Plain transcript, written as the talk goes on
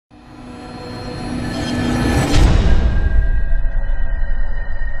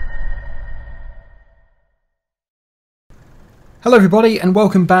Hello everybody and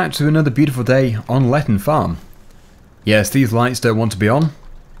welcome back to another beautiful day on Letton Farm. Yes, these lights don't want to be on,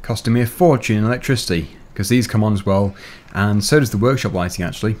 costing me a fortune in electricity, because these come on as well, and so does the workshop lighting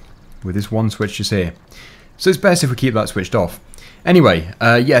actually, with this one switch just here. So it's best if we keep that switched off. Anyway,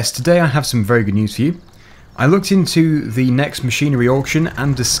 yes, today I have some very good news for you. I looked into the next machinery auction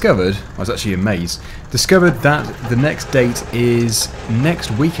and discovered, I was actually amazed, discovered that the next date is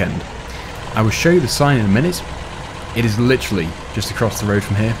next weekend. I will show you the sign in a minute. It is literally just across the road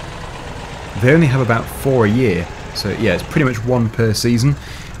from here. They only have about 4 a year, so yeah, it's pretty much one per season.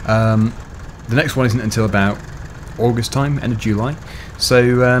 The next one isn't until about August time, end of July. So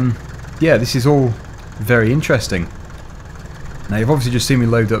yeah, this is all very interesting. Now you've obviously just seen me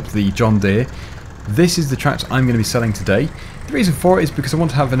load up the John Deere. This is the tractor I'm going to be selling today. The reason for it is because I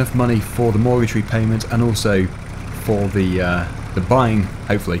want to have enough money for the mortgage repayment and also for the buying,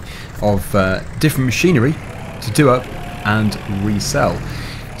 hopefully, of different machinery to do up and resell.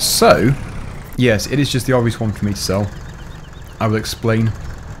 So yes, it is just the obvious one for me to sell. I will explain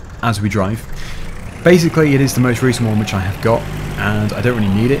as we drive. Basically it is the most recent one which I have got, and I don't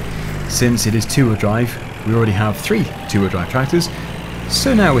really need it since it is 2-wheel drive. We already have 3 2-wheel drive tractors,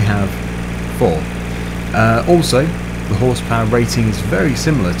 so now we have 4. Also the horsepower rating is very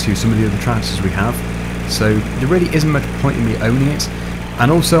similar to some of the other tractors we have, so there really isn't much point in me owning it. And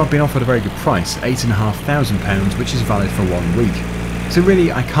also I've been offered a very good price, £8,500, which is valid for 1 week. So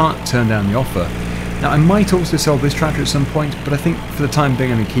really I can't turn down the offer. Now I might also sell this tractor at some point, but I think for the time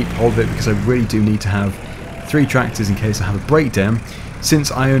being I'm going to keep hold of it because I really do need to have 3 tractors in case I have a breakdown,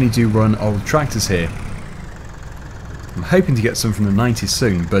 since I only do run old tractors here. I'm hoping to get some from the 90s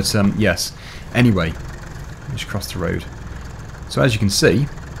soon, but yes. Anyway, let's cross the road. So as you can see,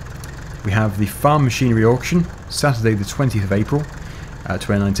 we have the farm machinery auction, Saturday the 20th of April.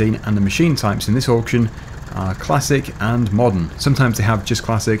 2019, and the machine types in this auction are classic and modern. Sometimes they have just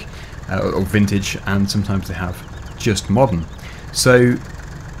classic or vintage, and sometimes they have just modern. So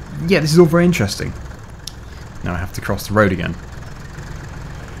yeah, this is all very interesting. Now I have to cross the road again.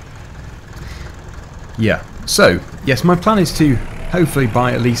 Yeah, so yes, my plan is to hopefully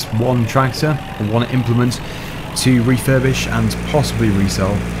buy at least 1 tractor or 1 implement to refurbish and possibly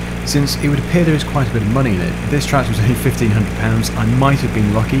resell, since it would appear there is quite a bit of money in it. This tractor was only £1,500, I might have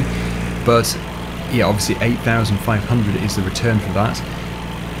been lucky, but yeah, obviously 8,500 is the return for that.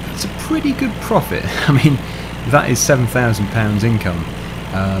 That's a pretty good profit. I mean, that is £7,000 income.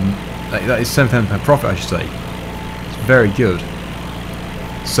 That is £7,000 profit, I should say. It's very good.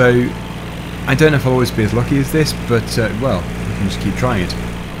 So, I don't know if I'll always be as lucky as this, but well, we can just keep trying it.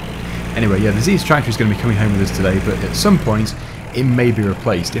 Anyway, yeah, the Zts tractor is going to be coming home with us today, but at some point it may be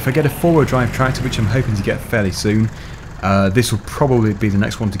replaced. If I get a 4-wheel drive tractor, which I'm hoping to get fairly soon, this will probably be the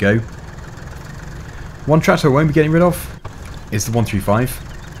next one to go. One tractor I won't be getting rid of is the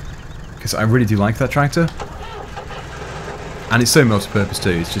 135, because I really do like that tractor, and it's so multi-purpose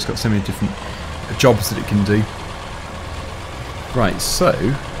too. It's just got so many different jobs that it can do. Right, so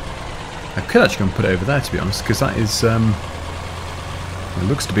I could actually go and put it over there, to be honest, because that is it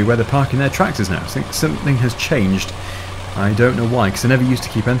looks to be where they're parking their tractors now. I think something has changed. I don't know why, because they never used to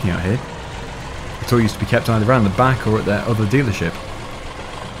keep anything out here. It all used to be kept either around the back or at their other dealership.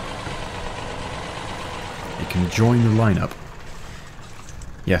 You can join the lineup.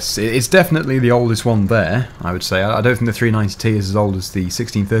 Yes, it's definitely the oldest one there, I would say. I don't think the 390T is as old as the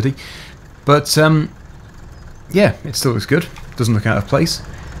 1630. But, yeah, it still looks good. Doesn't look out of place.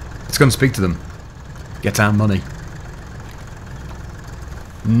 Let's go and speak to them. Get our money.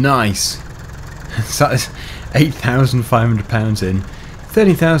 Nice. So that is £8,500 in,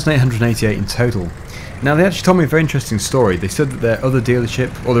 £13,888 in total. Now they actually told me a very interesting story. They said that their other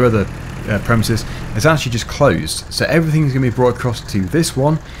dealership, or their other premises, is actually just closed. So everything's going to be brought across to this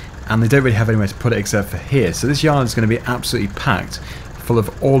one, and they don't really have anywhere to put it except for here. So this yard is going to be absolutely packed, full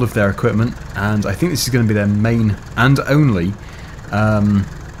of all of their equipment, and I think this is going to be their main and only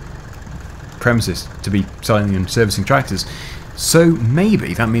premises to be selling and servicing tractors. So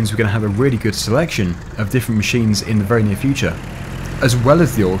maybe that means we're going to have a really good selection of different machines in the very near future, as well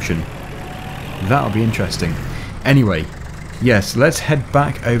as the auction. That'll be interesting. Anyway, yes, let's head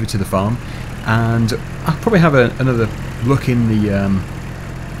back over to the farm, and I'll probably have another look in the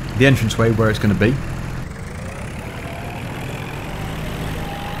entranceway where it's going to be.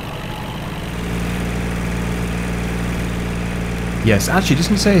 Yes, actually, it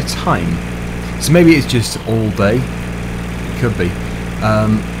doesn't say a time, so maybe it's just all day. Could be.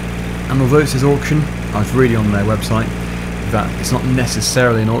 And although it says auction, I was reading on their website that it's not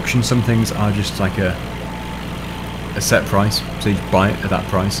necessarily an auction. Some things are just like a set price, so you buy it at that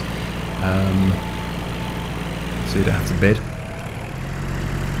price. So you don't have to bid.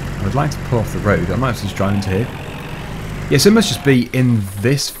 I would like to pull off the road. I might have to just drive into here. Yes, it must just be in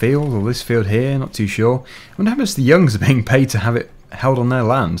this field or this field here, not too sure. I wonder how much the Youngs are being paid to have it held on their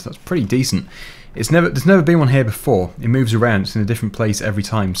land. That's pretty decent. There's never been one here before. It moves around, it's in a different place every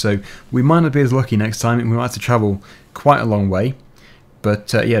time, so we might not be as lucky next time, and we might have to travel quite a long way.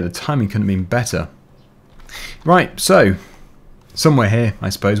 But yeah, the timing couldn't have been better. Right, so somewhere here, I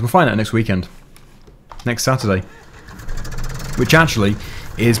suppose. We'll find out next weekend. Next Saturday. Which actually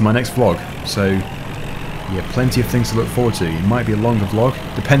is my next vlog, so yeah, plenty of things to look forward to. It might be a longer vlog,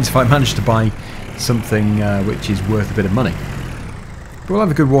 depends if I manage to buy something which is worth a bit of money. But we'll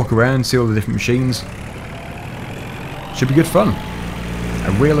have a good walk around, see all the different machines. Should be good fun.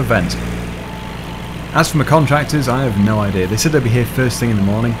 A real event. As for my contractors, I have no idea. They said they'll be here first thing in the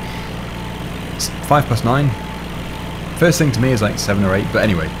morning. It's 9:05. First thing to me is like 7 or 8, but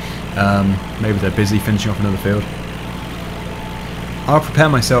anyway, maybe they're busy finishing off another field. I'll prepare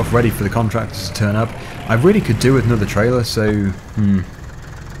myself ready for the contractors to turn up. I really could do with another trailer, so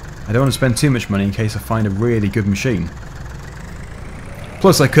I don't want to spend too much money in case I find a really good machine.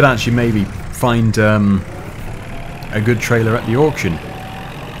 Plus I could actually maybe find a good trailer at the auction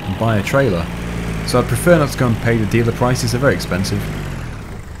and buy a trailer. So I'd prefer not to go and pay the dealer prices, they're very expensive.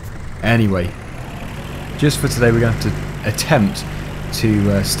 Anyway, just for today we're going to have to attempt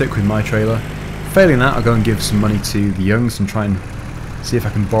to stick with my trailer. Failing that, I'll go and give some money to the Youngs and try and see if I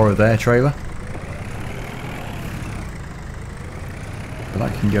can borrow their trailer. But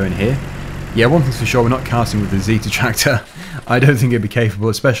that can go in here. Yeah, one thing's for sure, we're not casting with the Zetor tractor. I don't think it'd be capable,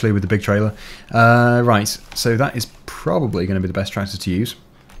 especially with the big trailer. Right, so that is probably going to be the best tractor to use.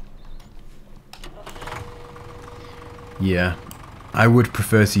 Yeah, I would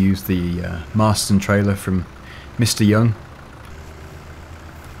prefer to use the Marston trailer from Mr. Young.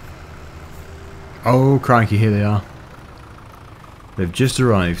 Oh crikey, here they are. They've just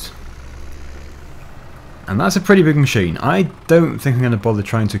arrived. And that's a pretty big machine. I don't think I'm going to bother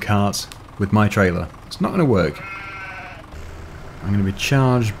trying to cart with my trailer. It's not going to work. I'm going to be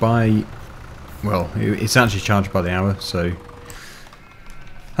charged by... well, it's actually charged by the hour, so...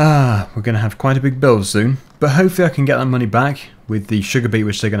 we're going to have quite a big bill soon. But hopefully I can get that money back with the sugar beet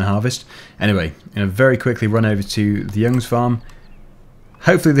which they're going to harvest. Anyway, I'm going to very quickly run over to the Young's farm.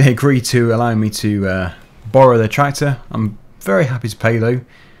 Hopefully they agree to allowing me to borrow their tractor. I'm very happy to pay though.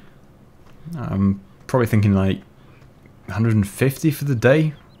 I'm probably thinking like 150 for the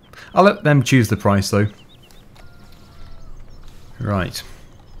day. I'll let them choose the price though. Right.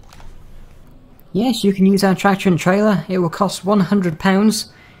 Yes, you can use our tractor and trailer. It will cost £100.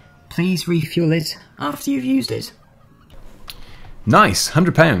 Please refuel it after you've used it. Nice,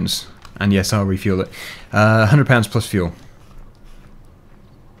 £100. And yes, I'll refuel it. £100 plus fuel.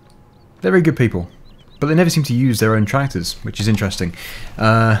 They're very good people. But they never seem to use their own tractors, which is interesting.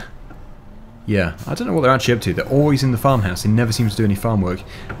 Yeah, I don't know what they're actually up to. They're always in the farmhouse. They never seem to do any farm work.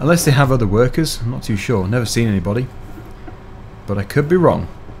 Unless they have other workers. I'm not too sure. Never seen anybody. But I could be wrong.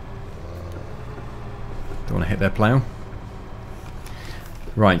 Don't want to hit their plough.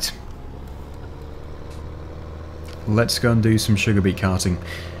 Right. Let's go and do some sugar beet carting.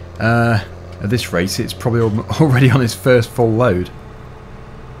 At this rate, it's probably already on its first full load.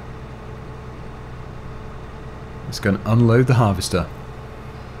 Let's go and unload the harvester.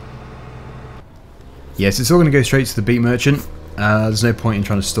 Yes, it's all going to go straight to the beet merchant. There's no point in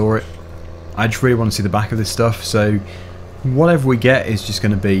trying to store it. I just really want to see the back of this stuff, so whatever we get is just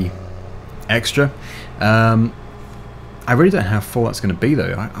going to be extra. I really don't know how full that's going to be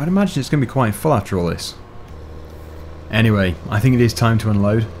though. I'd imagine it's going to be quite full after all this. Anyway, I think it is time to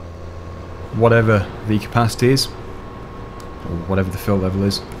unload. Whatever the capacity is, or whatever the fill level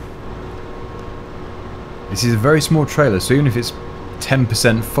is. This is a very small trailer, so even if it's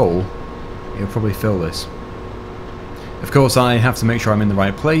 10% full, it'll probably fill this. Of course, I have to make sure I'm in the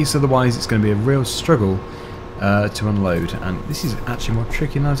right place, otherwise it's going to be a real struggle to unload. And this is actually more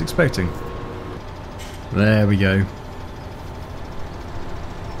tricky than I was expecting. There we go.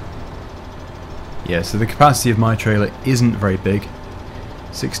 Yeah, so the capacity of my trailer isn't very big.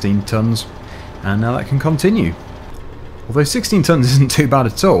 16 tons. And now that can continue. Although 16 tons isn't too bad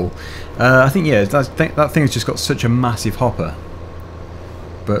at all. I think, yeah, that thing has just got such a massive hopper.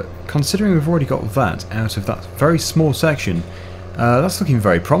 But considering we've already got that out of that very small section, that's looking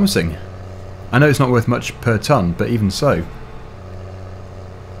very promising. I know it's not worth much per ton, but even so.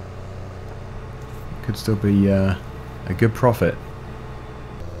 Could still be a good profit.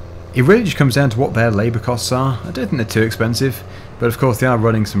 It really just comes down to what their labour costs are. I don't think they're too expensive, but of course they are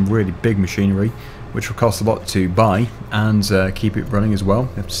running some really big machinery, which will cost a lot to buy and keep it running as well.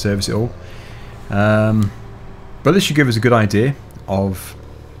 You have to service it all. But this should give us a good idea of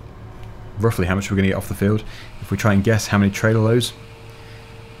roughly how much we're going to get off the field if we try and guess how many trailer loads.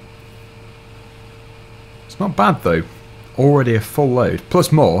 It's not bad though. Already a full load,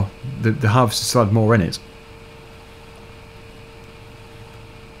 plus more. The harvester still had more in it.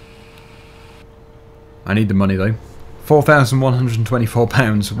 I need the money though.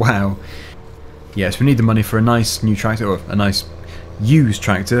 £4,124, wow. Yes, we need the money for a nice new tractor, or a nice used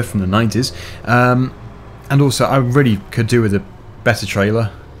tractor from the 90s. And also, I really could do with a better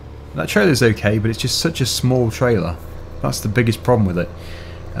trailer. That trailer's okay, but it's just such a small trailer. That's the biggest problem with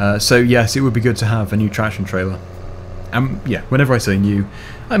it. So yes, it would be good to have a new traction trailer. Yeah, whenever I say new,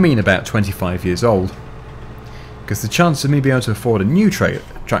 I mean about 25 years old. Because the chance of me being able to afford a new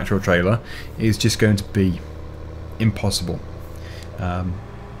tractor or trailer is just going to be impossible.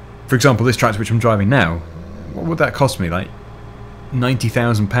 For example, this tractor which I'm driving now, what would that cost me? Like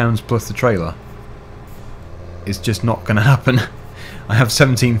 £90,000 plus the trailer? It's just not going to happen. I have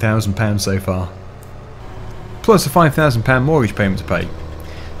 £17,000 so far. Plus a £5,000 mortgage payment to pay.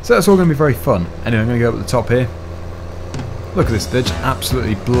 So that's all going to be very fun. Anyway, I'm going to go up at the top here. Look at this, they're just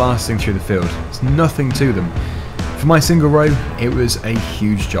absolutely blasting through the field. It's nothing to them. For my single row, it was a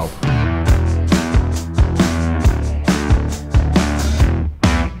huge job.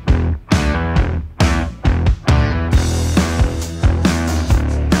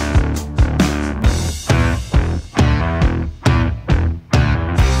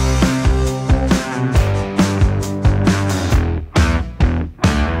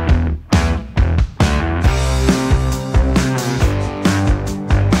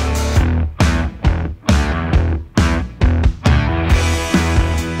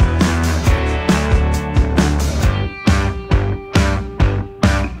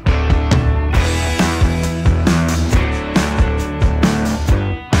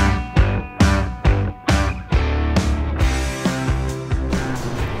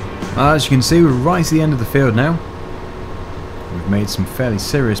 As you can see, we're right at the end of the field now. We've made some fairly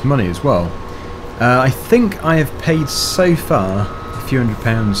serious money as well. I think I have paid so far a few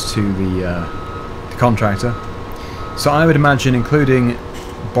 £100 to the contractor. So I would imagine, including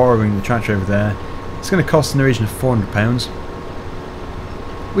borrowing the tractor over there, it's going to cost in the region of £400.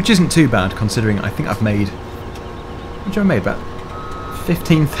 Which isn't too bad, considering I think I've made... What have I made? About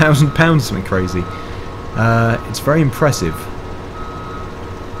 £15,000 or something crazy. It's very impressive.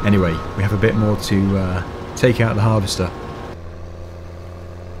 Anyway, we have a bit more to take out the harvester.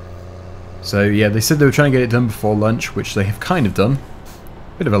 So yeah, they said they were trying to get it done before lunch, which they have kind of done.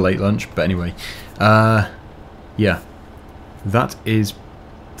 Bit of a late lunch, but anyway. Yeah, that is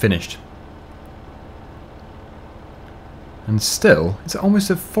finished. And still, it's almost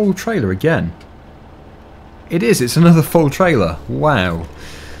a full trailer again. It is, it's another full trailer. Wow.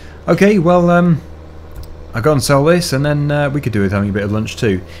 Okay, well, I'll go and sell this, and then we could do with having a bit of lunch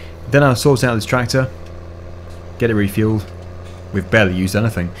too. Then I'll sort out this tractor, get it refueled. We've barely used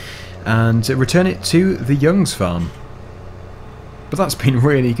anything. And return it to the Young's farm. But that's been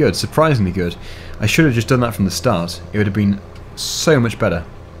really good, surprisingly good. I should have just done that from the start. It would have been so much better.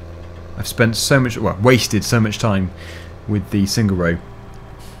 I've spent so much, well, wasted so much time with the single row.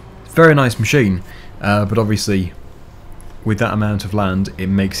 Very nice machine, but obviously with that amount of land it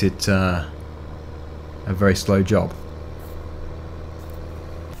makes it a very slow job.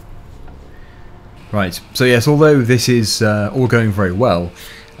 Right, so yes, although this is all going very well,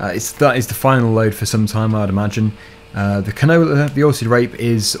 that is the final load for some time, I would imagine. The canola, the oilseed rape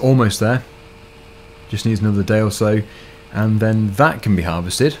is almost there. Just needs another day or so, and then that can be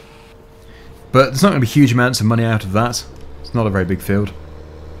harvested. But there's not going to be huge amounts of money out of that. It's not a very big field.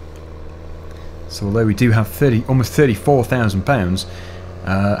 So although we do have almost £34,000,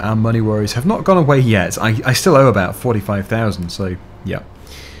 our money worries have not gone away yet. I still owe about £45,000, so yeah.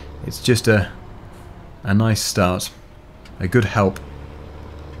 It's just a nice start. A good help.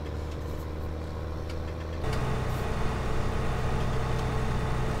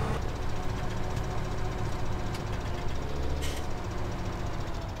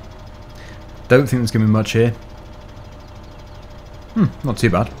 Don't think there's going to be much here. Not too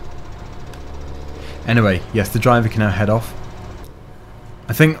bad. Anyway, yes, the driver can now head off.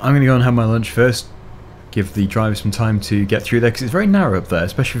 I think I'm going to go and have my lunch first. Give the driver some time to get through there, because it's very narrow up there,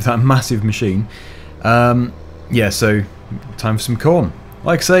 especially with that massive machine. Yeah, so time for some corn.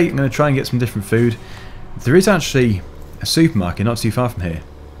 Like I say, I'm going to try and get some different food. There is actually a supermarket not too far from here.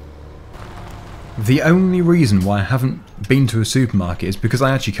 The only reason why I haven't been to a supermarket is because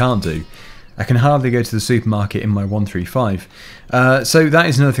I actually can't do. I can hardly go to the supermarket in my 135. So that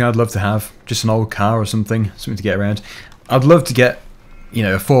is another thing I'd love to have. Just an old car or something to get around. I'd love to get, you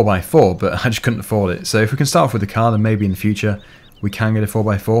know, a 4x4, but I just couldn't afford it. So if we can start off with a car, then maybe in the future we can get a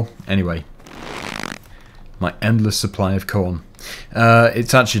 4x4. Anyway, my endless supply of corn.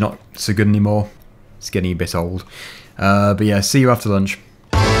 It's actually not so good anymore. It's getting a bit old. But yeah, see you after lunch.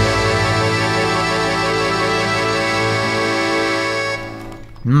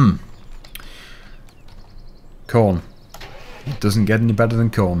 Corn. It doesn't get any better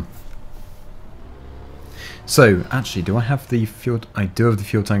than corn. So, actually, do I have the fuel? I do have the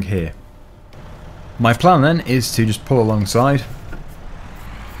fuel tank here. My plan then is to just pull alongside.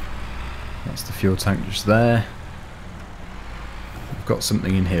 That's the fuel tank just there. I've got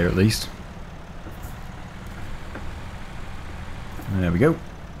something in here at least. There we go.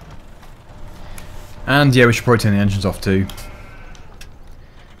 And yeah, we should probably turn the engines off too.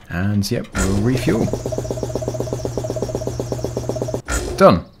 And yep, we'll refuel.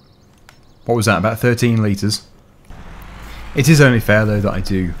 Done. What was that, about 13 litres? It is only fair though that I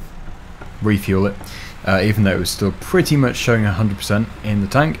do refuel it, even though it was still pretty much showing 100% in the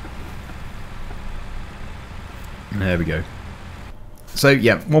tank. There we go. So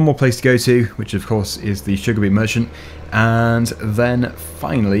yeah, one more place to go to, which of course is the Sugarbeet Merchant, and then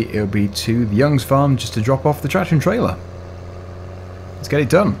finally it'll be to the Young's farm just to drop off the tractor and trailer. Let's get it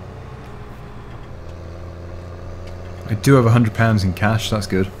done. I do have £100 in cash, that's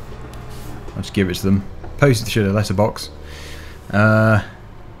good. I'll just give it to them. Post it to the letterbox. Right.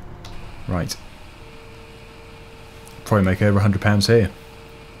 Probably make over £100 here.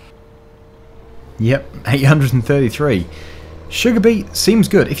 Yep, 833. Sugarbeet seems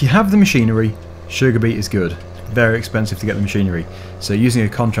good. If you have the machinery, Sugarbeet is good. Very expensive to get the machinery. So using a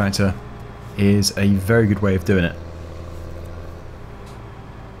contractor is a very good way of doing it.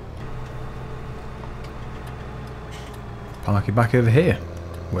 Park it back over here,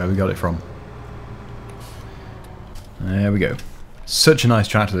 where we got it from. There we go. Such a nice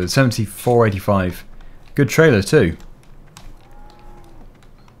tractor, 7485. Good trailer too.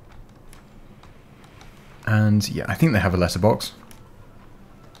 And yeah, I think they have a letterbox.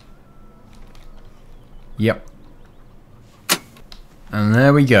 Yep. And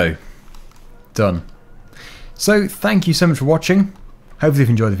there we go. Done. So thank you so much for watching. Hopefully you've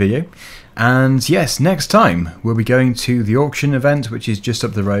enjoyed the video. And yes, next time we'll be going to the auction event, which is just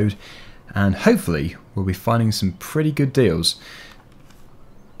up the road. And hopefully we'll be finding some pretty good deals.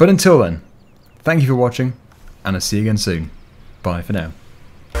 But until then, thank you for watching, and I'll see you again soon. Bye for now.